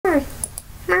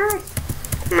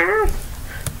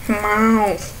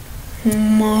Meow.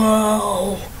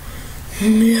 Meow.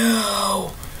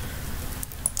 Meow.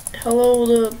 Hello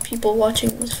the people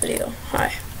watching this video.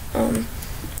 Hi. I'm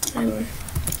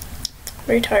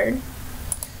very tired.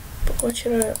 But what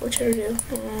should I do?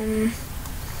 I'm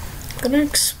gonna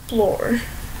explore.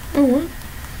 Oh, what?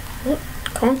 What?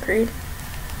 Concrete?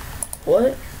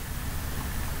 What?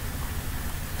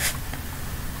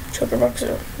 Choker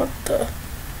boxer. What the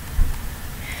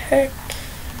heck?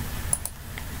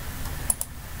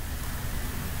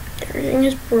 Everything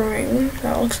is brewing.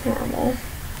 That looks normal.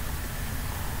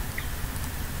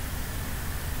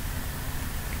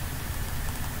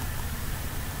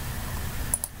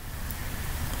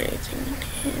 Anything in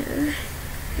here?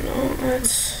 No,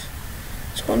 it's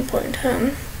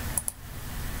 1.10.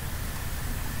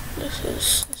 This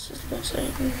is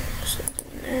missing something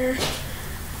in there.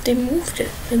 They moved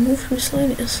it. They moved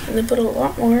miscellaneous, and they put a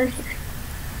lot more in here.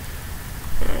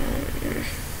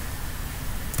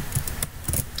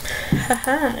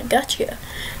 Haha, gotcha.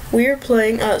 We are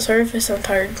playing. Sorry if I sound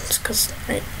tired. It's because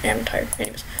I am tired.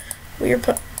 Anyways, we are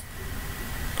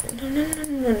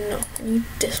No. I need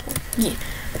this one. Yeah.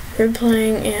 We're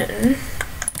playing in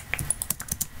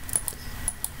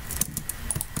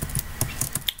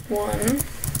one.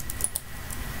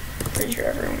 Pretty sure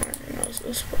everyone already knows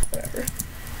this, but whatever.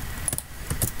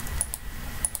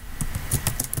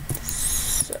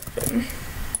 7.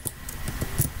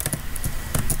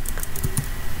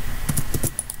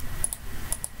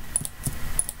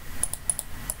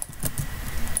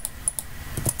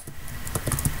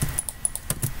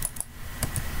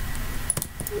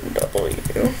 W.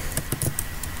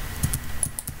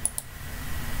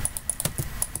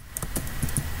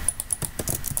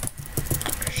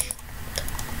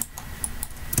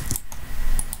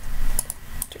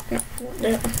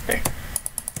 No, there.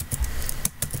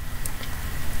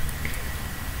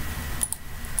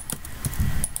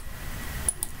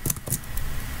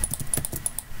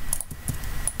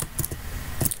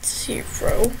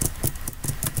 Zero.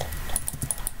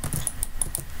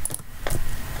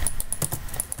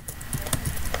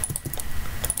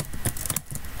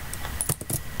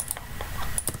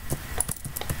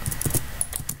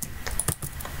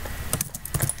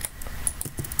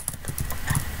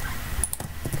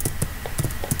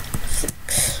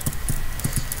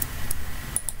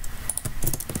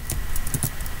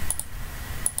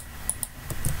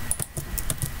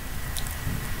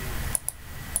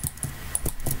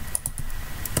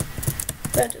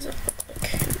 That doesn't look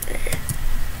like an A.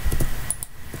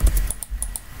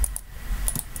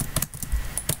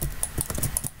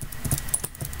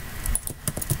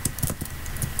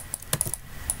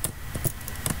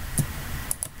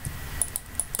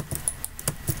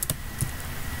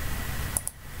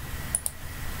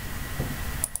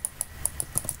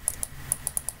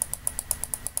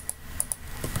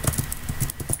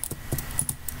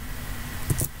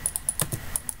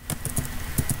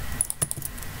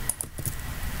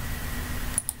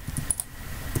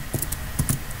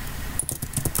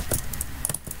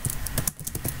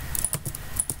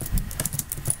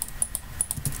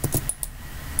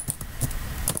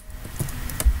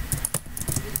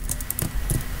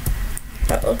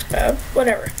 That looks bad.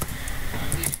 Whatever.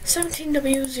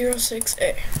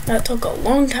 17W06A. That took a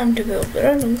long time to build, but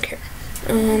I don't care.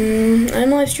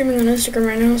 I'm live streaming on Instagram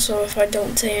right now, so if I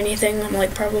don't say anything, I'm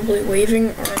like probably waving,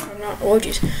 or if I'm not, oh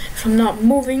jeez, if I'm not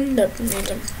moving, that means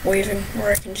I'm waving,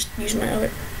 or I can just use my other.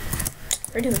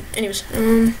 Ready then. Anyways,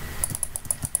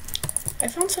 I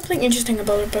found something interesting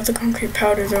about the concrete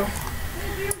powder though.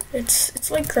 It's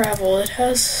like gravel. It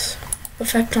has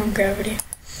effect on gravity.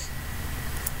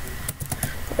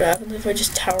 What happens if I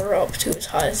just tower up to as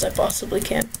high as I possibly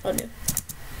can? Oh, no.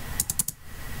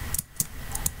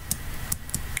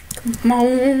 Come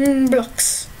on,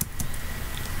 blocks.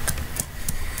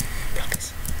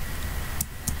 Blocks.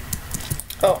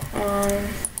 Oh,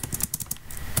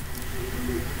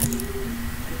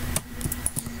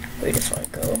 wait if I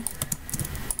go.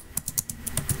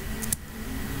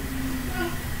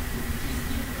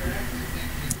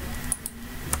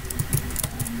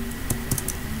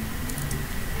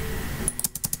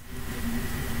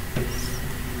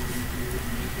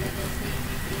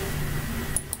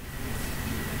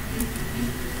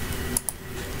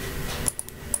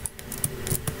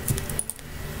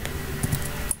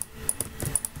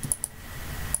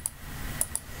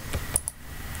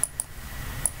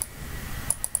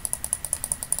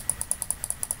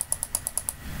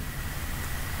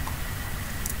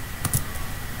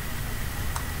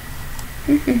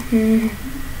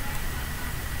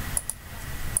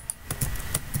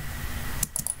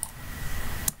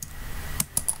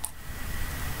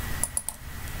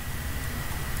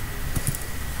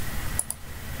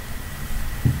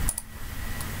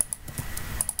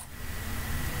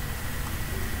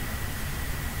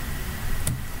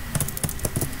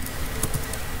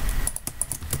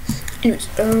 Anyways,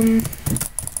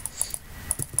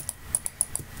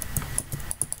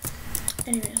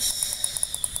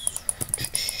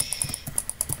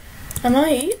 I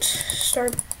might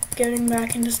start getting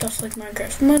back into stuff like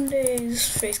Minecraft Mondays,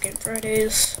 Face Game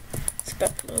Fridays.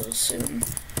 Expect those soon.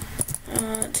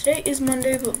 Today is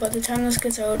Monday, but by the time this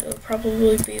gets out, it'll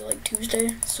probably be like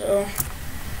Tuesday. So,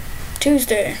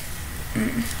 Tuesday.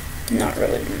 Not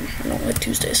really. I don't like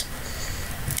Tuesdays.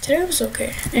 Today was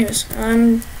okay. Anyways,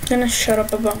 I'm gonna shut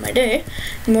up about my day.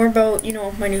 More about, you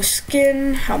know, my new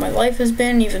skin, how my life has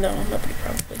been, even though nobody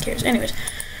probably cares. Anyways.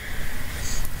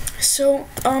 So,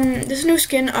 this new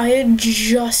skin, I had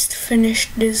just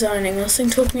finished designing. This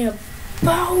thing took me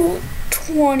about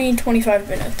 20-25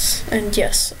 minutes. And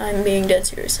yes, I'm being dead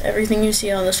serious. Everything you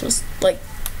see on this was like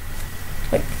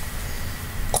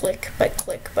click by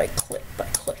click by click by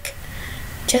click.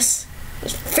 Just,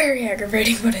 it's very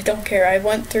aggravating, but I don't care. I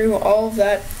went through all of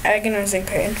that agonizing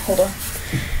pain. Hold on.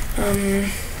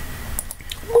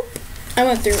 I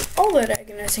went through all that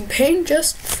agonizing pain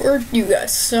just for you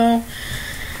guys. So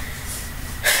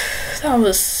that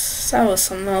was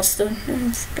something else. I'm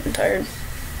freaking tired.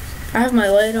 I have my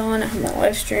light on. I have my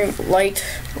live stream light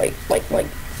live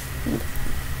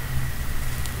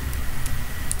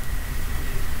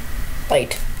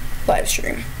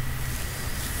stream.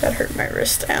 That hurt my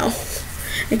wrist. Ow.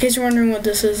 In case you're wondering what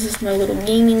this is my little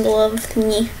gaming glove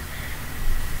thingy.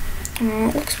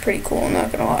 It looks pretty cool, I'm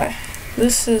not gonna lie.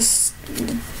 This is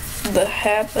the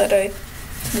hat that I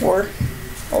wore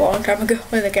a long time ago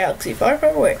in the galaxy far,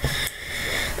 far away.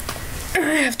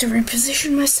 I have to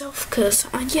reposition myself because,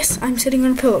 yes, I'm sitting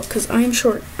on a pillow because I am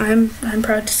short. I'm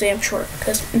proud to say I'm short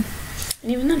because,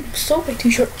 even then, I'm still way too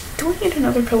short. Do I need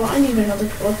another pillow? I need another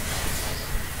pillow.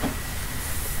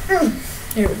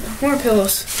 There we go. More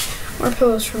pillows. More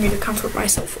pillows for me to comfort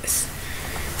myself with.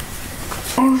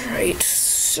 Alright,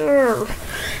 so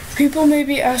people may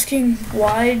be asking,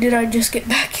 why did I just get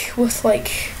back with,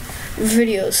 like,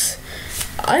 videos?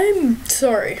 I'm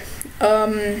sorry.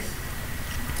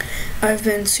 I've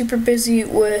been super busy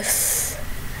with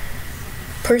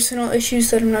personal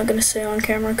issues that I'm not going to say on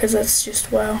camera because that's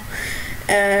just wow.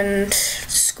 And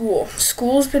school.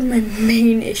 School's been my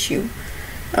main issue.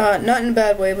 Not in a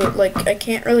bad way, but like I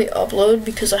can't really upload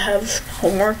because I have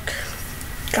homework.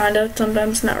 Kinda,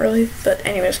 sometimes, not really. But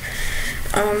anyways,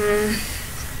 I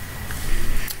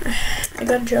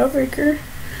got a jawbreaker.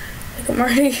 Like I'm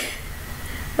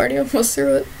already almost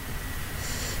through it.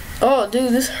 Oh,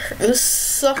 dude, this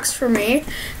sucks for me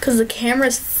because the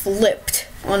camera's flipped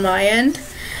on my end.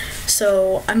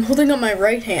 So I'm holding up my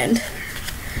right hand.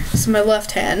 This is my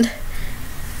left hand.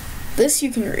 This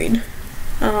you can read.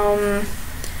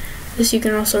 This you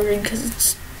can also read because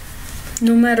it's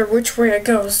no matter which way I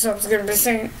go, something's gonna be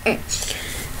saying.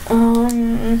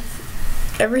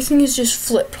 Everything is just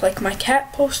flipped. Like my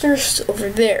cat poster's over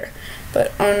there,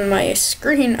 but on my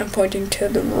screen I'm pointing to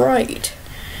the right.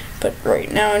 But right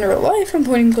now in real life I'm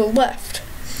pointing to the left.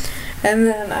 And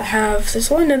then I have this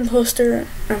London poster.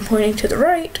 I'm pointing to the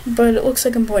right, but it looks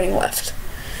like I'm pointing left.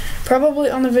 Probably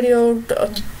on the video,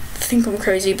 think I'm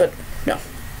crazy, but no.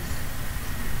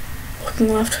 Looking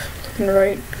left.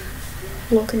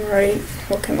 Looking right,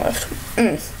 looking left.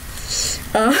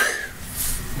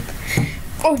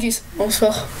 Oh jeez, almost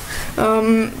fell.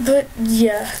 But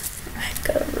yeah, I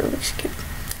got a really skip.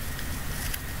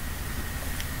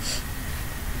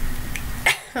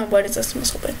 Why does this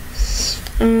muscle pain?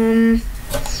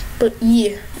 But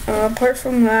yeah, apart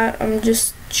from that, I'm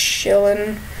just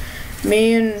chilling.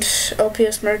 Me and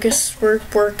LPS Marcus, we're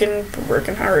working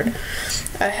hard.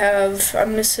 I'm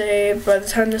gonna say, by the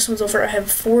time this one's over, I have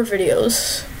 4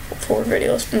 videos.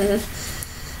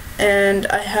 And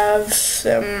I have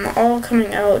them all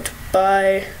coming out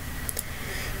by,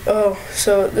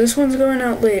 so this one's going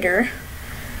out later.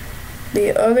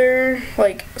 The other,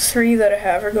 3 that I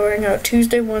have are going out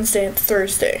Tuesday, Wednesday, and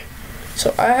Thursday.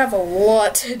 So I have a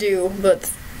lot to do, but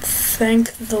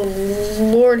thank the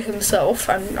Lord himself,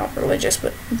 I'm not religious,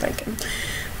 but thank him,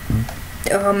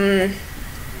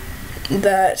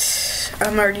 that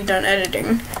I'm already done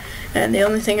editing, and the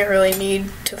only thing I really need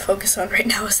to focus on right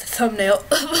now is the thumbnail.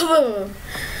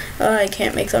 I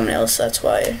can't make thumbnails, that's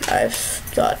why I've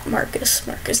got Marcus.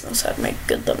 Marcus knows how to make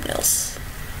good thumbnails.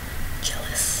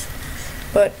 Jealous.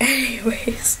 But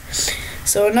anyways,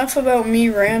 so enough about me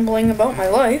rambling about my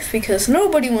life, because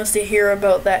nobody wants to hear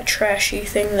about that trashy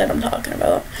thing that I'm talking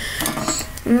about.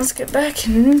 And let's get back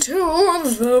into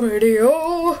the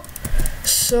video.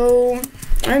 So,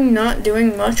 I'm not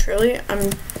doing much really.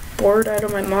 I'm bored out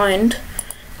of my mind.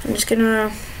 I'm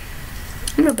gonna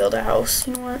build a house.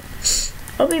 You know what?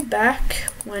 I'll be back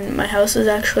when my house is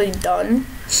actually done.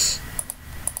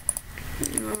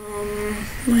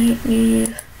 Might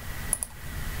need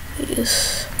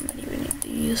these. Might even need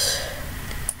these.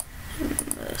 And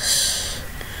this.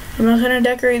 I'm not gonna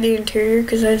decorate the interior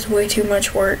because that's way too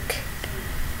much work.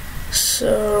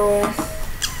 So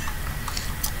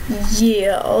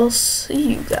yeah, I'll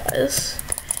see you guys.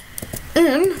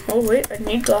 And oh wait, I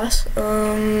need glass.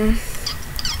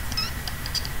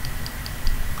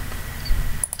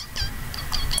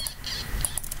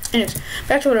 Anyways,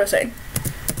 back to what I was saying.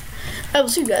 I will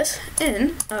see you guys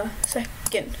in a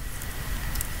second.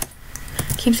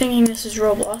 Keep thinking this is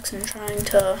Roblox and trying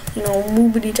to, you know,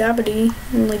 moobity tabbity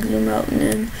and like zoom out and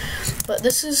in. But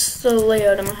this is the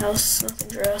layout of my house. Nothing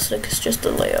drastic, it's just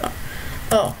the layout.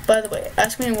 Oh, by the way,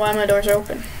 ask me why my doors are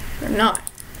open. They're not.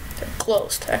 They're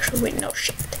closed. Actually, wait, no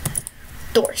shit.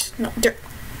 Doors, no, they're.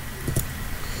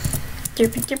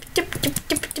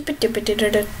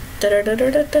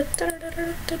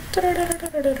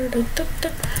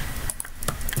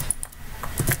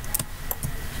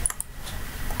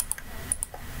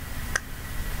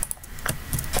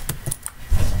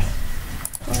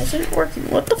 Why isn't it working?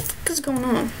 What the fuck is going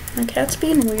on? My cat's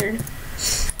being weird.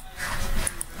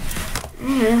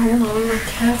 Hold on, my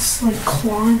cat's like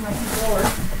clawing my door.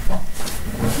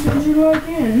 Did you go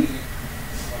again?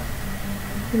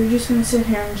 Or are you just gonna sit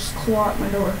here and just claw at my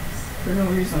door for no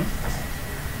reason?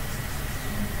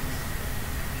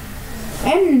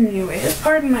 Anyways,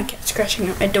 pardon my cat scratching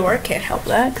at my door. I can't help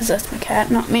that because that's my cat,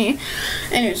 not me.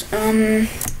 Anyways,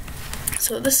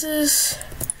 so this is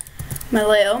my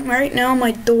layout. Right now,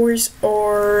 my doors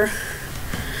are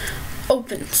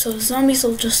open, so the zombies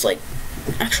will just like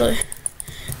actually.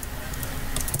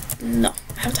 No,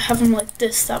 I have to have them like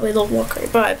this. That way they'll walk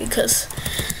right by because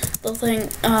the thing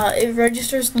it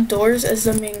registers the doors as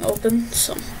them being open.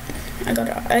 So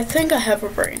I think I have a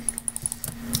brain.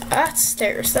 That's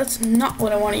stairs. That's not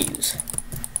what I want to use.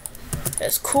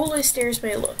 As cool as stairs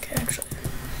may look, actually.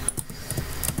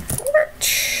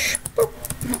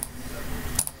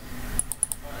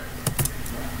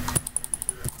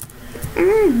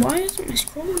 Why isn't my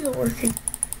scroll wheel working?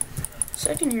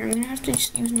 Second here, I'm gonna have to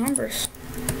just use numbers.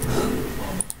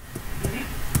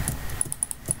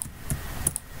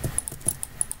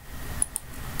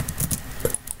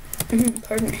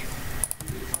 Pardon me.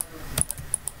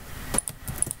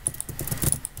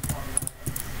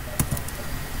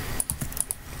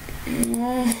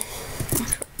 No,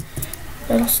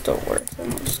 that'll still work.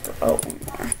 Then I'll just go out one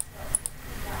more.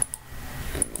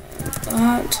 And then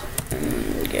that,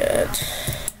 and get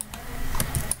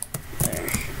there.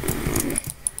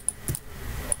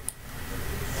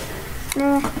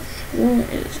 Who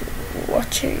is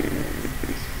watching?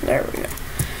 There we go.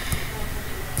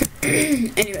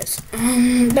 Anyways,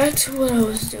 back to what I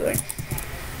was doing.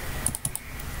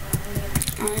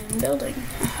 I'm building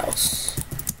a house.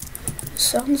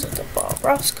 Sounds like a Bob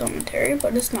Ross commentary,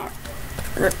 but it's not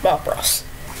Bob Ross.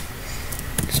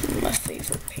 It's my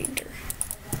favorite painter.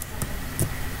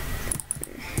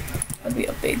 That'd be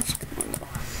a big one though.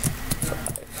 5.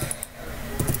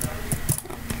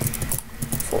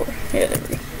 4. Yeah, there we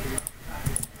go.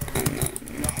 And then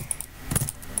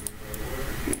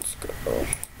let's go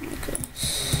like this.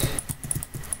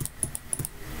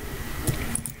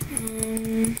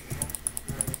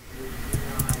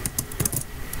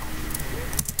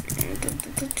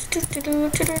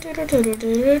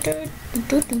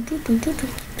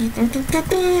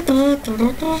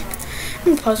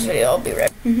 Pause the video, I'll be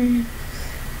right.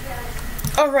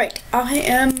 Alright, I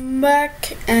am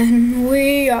back and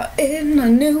we are in a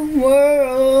new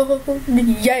world.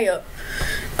 Yeah.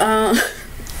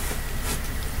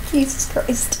 Jesus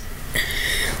Christ.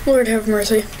 Lord have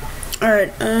mercy.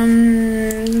 Alright,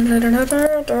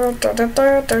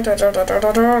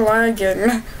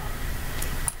 lagging.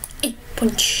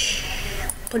 Punch,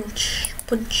 punch,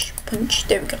 punch, punch.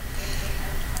 There we go.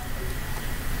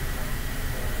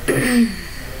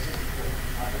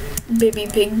 Baby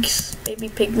pigs, baby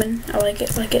pigmen. I like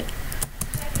it, like it.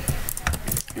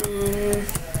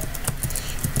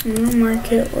 I'm gonna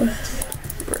mark it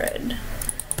with red.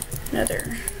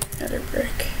 Another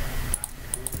brick.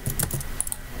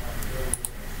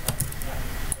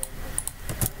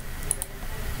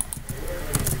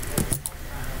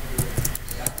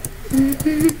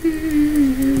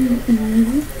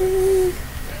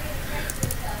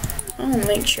 I'll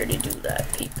make sure to do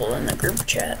that, people in the group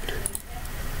chat.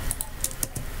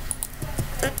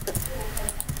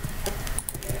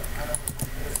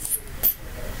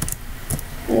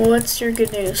 What's your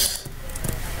good news?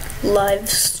 Live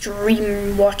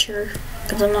stream watcher.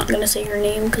 Because I'm not going to say your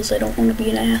name because I don't want to be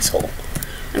an asshole.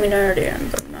 I mean, I already am,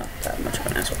 but I'm not that much of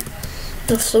an asshole.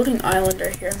 The floating island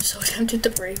right here, I'm so tempted to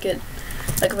break it.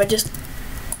 Like if I just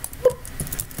boop.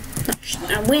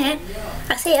 I went.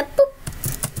 I say a boop.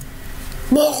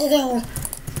 Boop.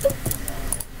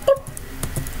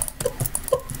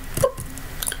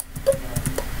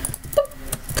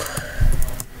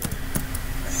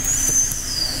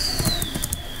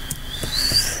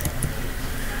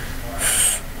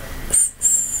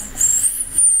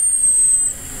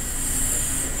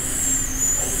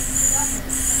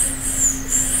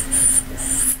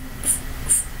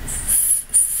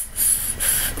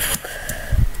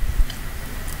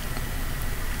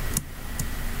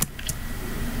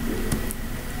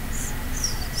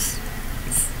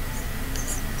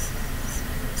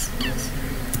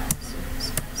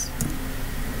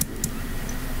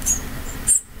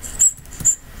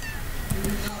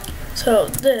 So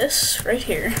this right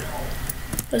here,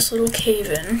 this little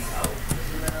cave-in,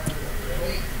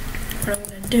 what I'm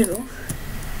gonna do,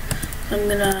 I'm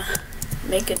gonna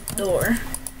make a door.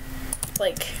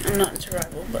 Like, I'm not in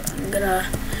survival, but I'm gonna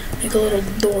make a little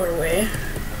doorway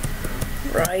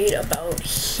right about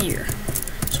here.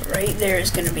 So right there is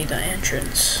gonna be the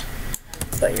entrance.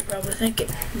 But you're probably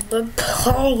thinking, but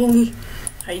how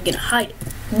are you gonna hide it?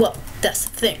 Well, that's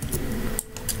the thing.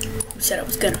 Said I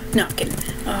was gonna. No, I'm kidding.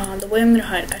 The way I'm gonna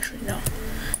hide it, actually, no.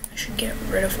 I should get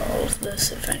rid of all of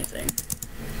this, if anything.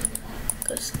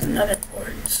 Because the nether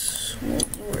ports will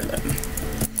lure them.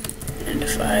 And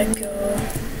if I go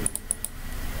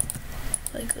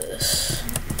like this,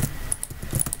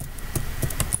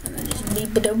 and then just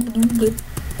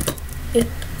it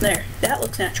there. That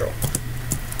looks natural.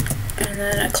 And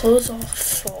then I close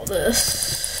off all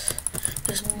this.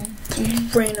 Just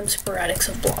random sporadics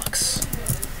of blocks.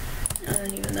 And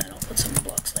then even then I'll put some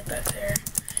blocks like back there.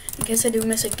 In case I do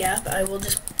miss a gap, I will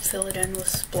just fill it in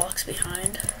with blocks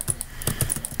behind.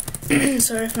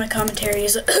 Sorry if my commentary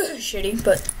is shitty,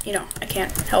 but you know, I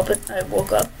can't help it. I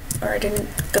woke up, or I didn't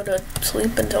go to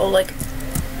sleep until like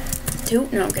 2?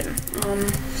 No, I'm kidding.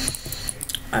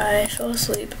 I fell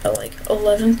asleep at like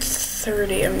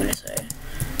 11:30, I'm gonna say.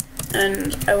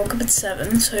 And I woke up at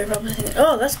 7, so you're probably thinking,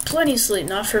 oh, that's plenty of sleep,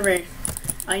 not for me.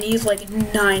 I need like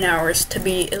 9 hours to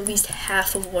be at least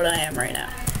half of what I am right now.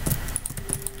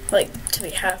 Like, to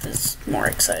be half is more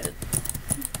excited.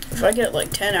 If I get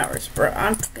like 10 hours, bro,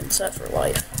 I'm fucking set for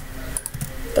life.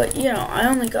 But, you know, I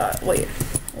only got, wait,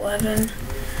 11,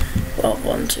 well,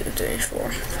 1, 2, 3,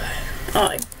 4, 5. Oh,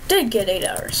 I did get 8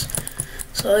 hours.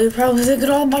 So you're probably thinking,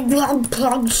 oh my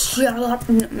god, shut up,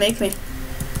 make me.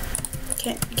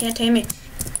 You can't tame me.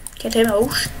 Can't tame me. Oh,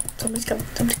 somebody's coming.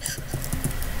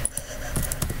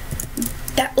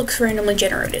 That looks randomly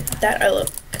generated. That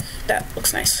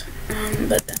looks nice.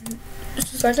 But then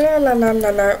it's just like la la la la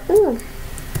la. Ooh.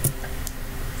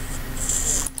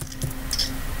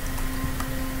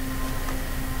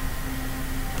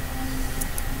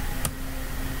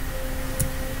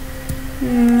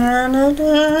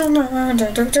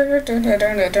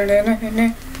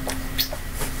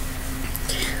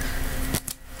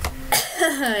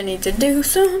 I need to do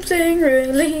something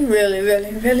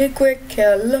really quick.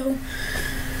 Hello.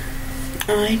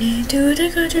 I need to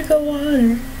drink a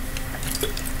water.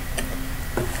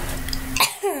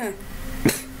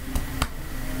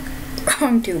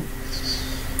 Wrong tube.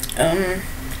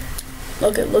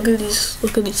 Look at these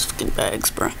fucking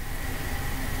bags, bro.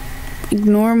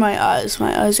 Ignore my eyes.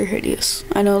 My eyes are hideous.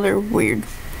 I know they're weird.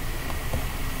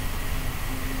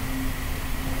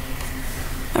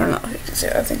 I don't know if you can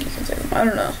say. I think you can say them. I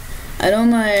don't know. I know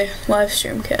my live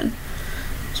stream can.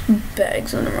 There's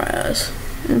bags under my eyes.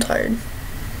 I'm tired.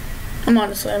 I'm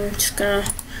gonna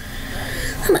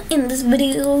end this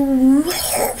video.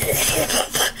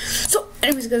 So,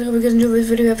 anyways, guys, I hope you guys enjoyed this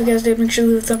video. If you guys did, make sure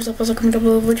to leave a thumbs up. Also, comment down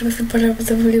below which of my favorite part of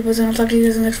the video was, and I'll talk to you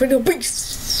guys in the next video.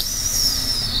 Peace!